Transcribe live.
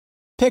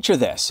Picture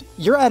this.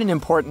 You're at an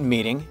important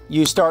meeting,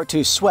 you start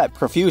to sweat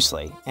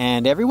profusely,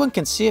 and everyone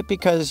can see it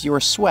because your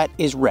sweat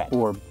is red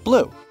or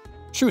blue.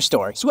 True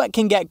story. Sweat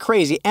can get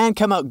crazy and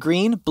come out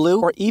green,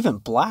 blue, or even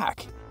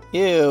black.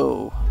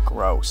 Ew,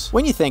 gross.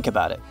 When you think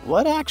about it,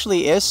 what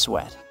actually is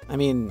sweat? I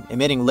mean,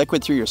 emitting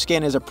liquid through your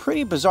skin is a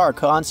pretty bizarre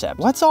concept.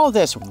 What's all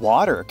this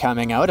water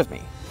coming out of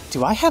me?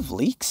 Do I have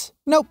leaks?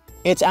 Nope.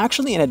 It's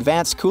actually an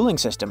advanced cooling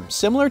system,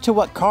 similar to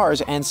what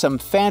cars and some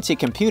fancy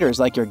computers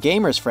like your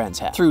gamers' friends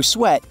have. Through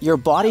sweat, your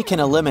body can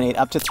eliminate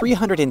up to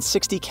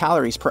 360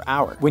 calories per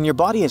hour. When your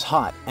body is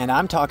hot, and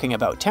I'm talking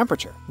about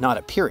temperature, not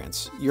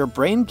appearance, your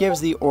brain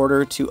gives the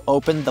order to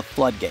open the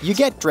floodgates. You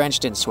get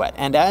drenched in sweat,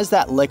 and as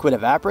that liquid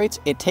evaporates,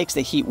 it takes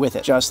the heat with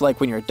it, just like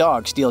when your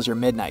dog steals your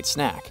midnight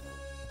snack.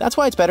 That's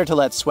why it's better to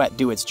let sweat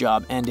do its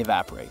job and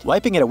evaporate.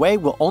 Wiping it away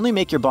will only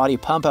make your body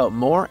pump out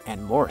more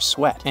and more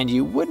sweat. And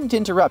you wouldn't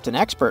interrupt an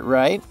expert,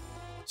 right?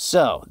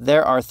 So,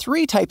 there are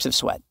 3 types of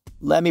sweat.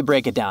 Let me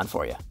break it down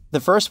for you. The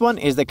first one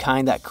is the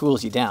kind that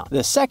cools you down.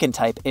 The second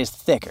type is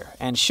thicker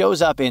and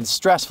shows up in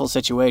stressful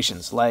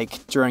situations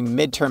like during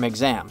midterm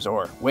exams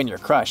or when your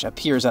crush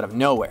appears out of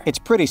nowhere. It's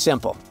pretty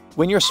simple.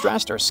 When you're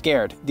stressed or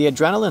scared, the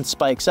adrenaline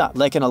spikes up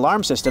like an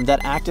alarm system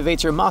that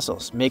activates your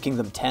muscles, making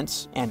them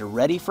tense and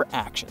ready for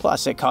action.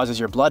 Plus, it causes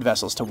your blood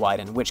vessels to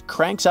widen, which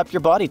cranks up your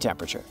body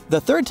temperature. The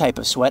third type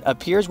of sweat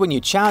appears when you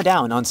chow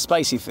down on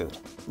spicy food,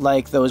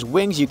 like those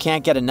wings you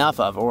can't get enough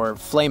of or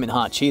flamin'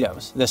 hot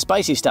Cheetos. The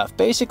spicy stuff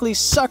basically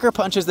sucker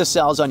punches the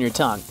cells on your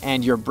tongue,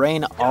 and your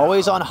brain,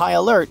 always on high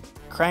alert,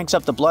 cranks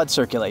up the blood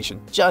circulation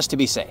just to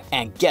be safe.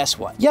 And guess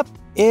what? Yep,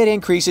 it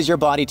increases your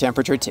body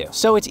temperature too.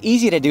 So it's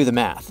easy to do the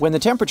math. When the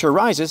temperature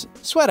rises,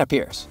 sweat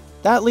appears.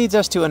 That leads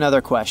us to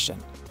another question.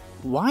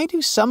 Why do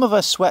some of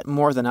us sweat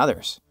more than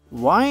others?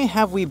 Why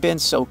have we been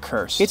so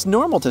cursed? It's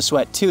normal to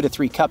sweat 2 to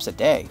 3 cups a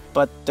day,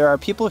 but there are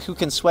people who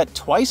can sweat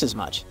twice as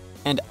much,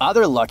 and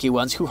other lucky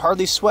ones who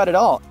hardly sweat at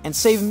all and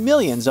save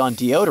millions on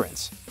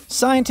deodorants.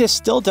 Scientists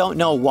still don't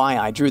know why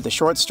I drew the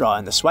short straw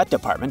in the sweat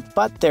department,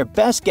 but their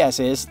best guess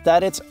is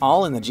that it's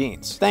all in the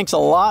genes. Thanks a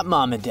lot,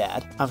 Mom and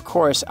Dad. Of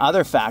course,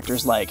 other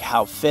factors like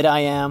how fit I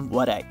am,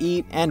 what I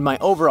eat, and my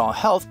overall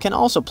health can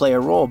also play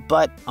a role,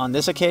 but on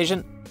this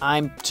occasion,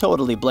 I'm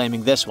totally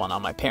blaming this one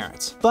on my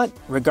parents. But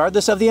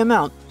regardless of the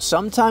amount,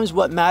 sometimes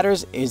what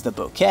matters is the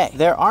bouquet.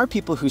 There are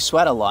people who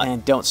sweat a lot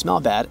and don't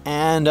smell bad,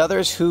 and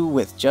others who,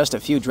 with just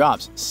a few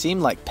drops, seem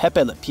like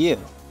Pepe Le Pew.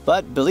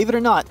 But believe it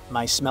or not,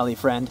 my smelly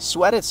friend,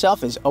 sweat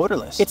itself is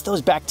odorless. It's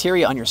those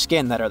bacteria on your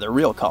skin that are the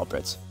real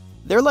culprits.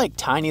 They're like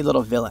tiny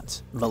little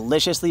villains,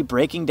 maliciously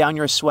breaking down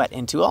your sweat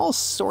into all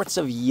sorts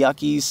of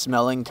yucky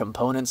smelling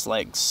components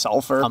like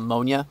sulfur,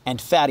 ammonia, and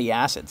fatty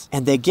acids.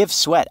 And they give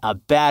sweat a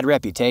bad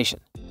reputation.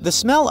 The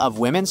smell of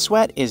women's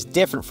sweat is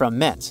different from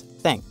men's,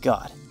 thank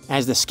God,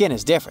 as the skin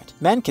is different.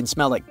 Men can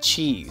smell like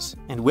cheese,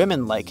 and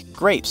women like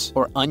grapes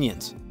or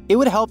onions. It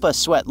would help us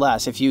sweat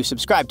less if you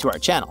subscribe to our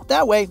channel.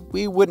 That way,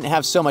 we wouldn't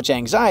have so much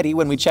anxiety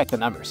when we check the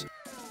numbers.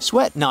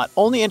 Sweat not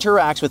only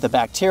interacts with the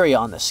bacteria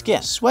on the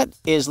skin, sweat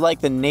is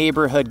like the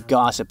neighborhood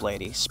gossip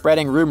lady,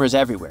 spreading rumors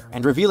everywhere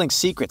and revealing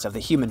secrets of the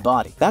human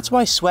body. That's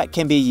why sweat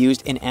can be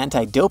used in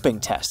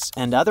anti-doping tests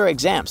and other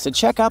exams to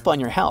check up on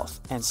your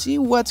health and see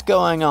what's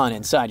going on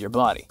inside your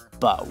body.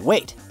 But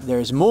wait,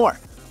 there's more.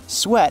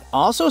 Sweat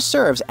also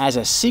serves as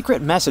a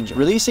secret messenger,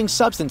 releasing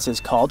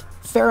substances called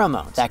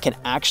pheromones that can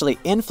actually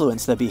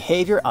influence the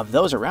behavior of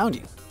those around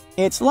you.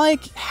 It's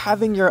like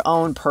having your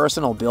own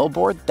personal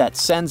billboard that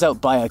sends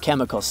out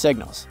biochemical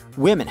signals.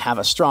 Women have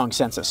a strong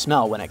sense of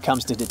smell when it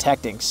comes to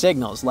detecting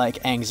signals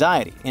like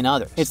anxiety in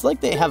others. It's like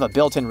they have a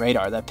built-in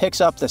radar that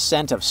picks up the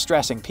scent of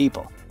stressing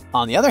people.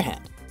 On the other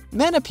hand,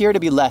 men appear to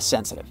be less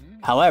sensitive.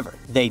 However,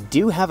 they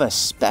do have a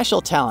special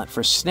talent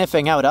for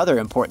sniffing out other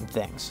important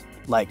things,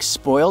 like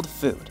spoiled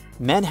food.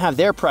 Men have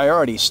their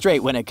priorities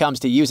straight when it comes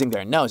to using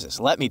their noses,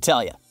 let me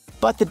tell you.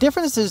 But the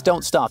differences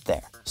don't stop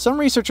there. Some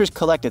researchers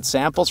collected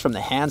samples from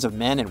the hands of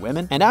men and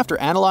women, and after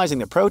analyzing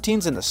the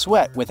proteins in the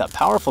sweat with a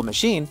powerful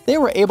machine, they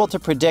were able to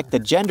predict the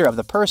gender of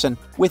the person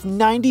with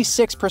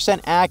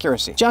 96%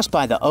 accuracy just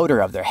by the odor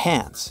of their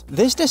hands.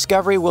 This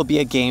discovery will be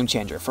a game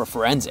changer for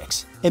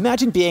forensics.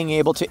 Imagine being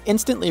able to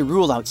instantly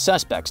rule out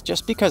suspects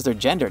just because their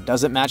gender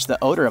doesn't match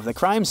the odor of the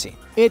crime scene.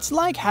 It's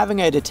like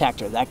having a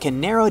detector that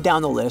can narrow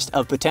down the list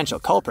of potential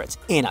culprits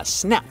in a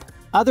snap.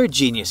 Other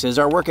geniuses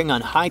are working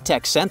on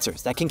high-tech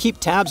sensors that can keep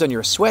tabs on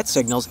your sweat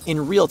signals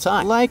in real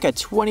time, like a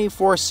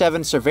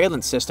 24/7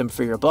 surveillance system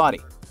for your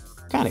body.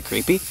 Kinda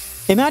creepy.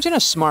 Imagine a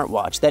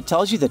smartwatch that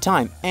tells you the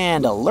time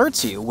and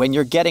alerts you when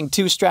you're getting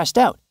too stressed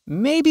out.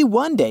 Maybe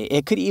one day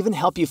it could even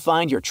help you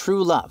find your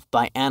true love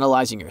by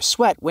analyzing your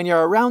sweat when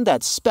you're around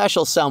that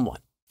special someone.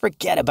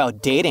 Forget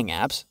about dating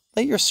apps.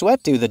 Let your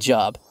sweat do the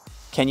job.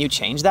 Can you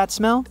change that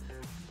smell?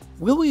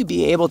 Will we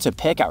be able to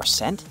pick our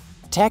scent?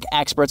 Tech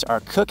experts are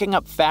cooking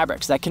up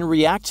fabrics that can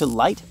react to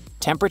light,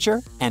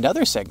 temperature, and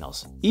other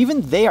signals.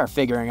 Even they are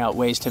figuring out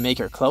ways to make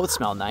your clothes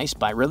smell nice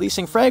by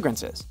releasing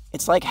fragrances.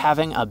 It's like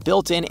having a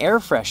built-in air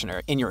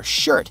freshener in your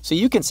shirt so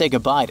you can say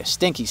goodbye to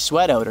stinky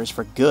sweat odors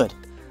for good.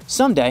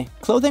 Someday,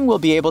 clothing will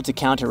be able to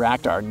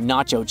counteract our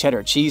nacho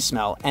cheddar cheese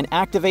smell and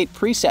activate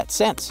preset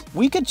scents.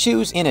 We could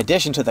choose, in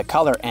addition to the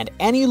color and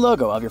any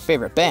logo of your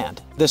favorite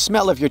band, the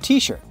smell of your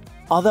t-shirt.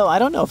 Although I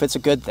don't know if it's a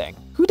good thing.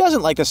 Who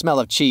doesn't like the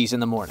smell of cheese in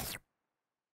the morning?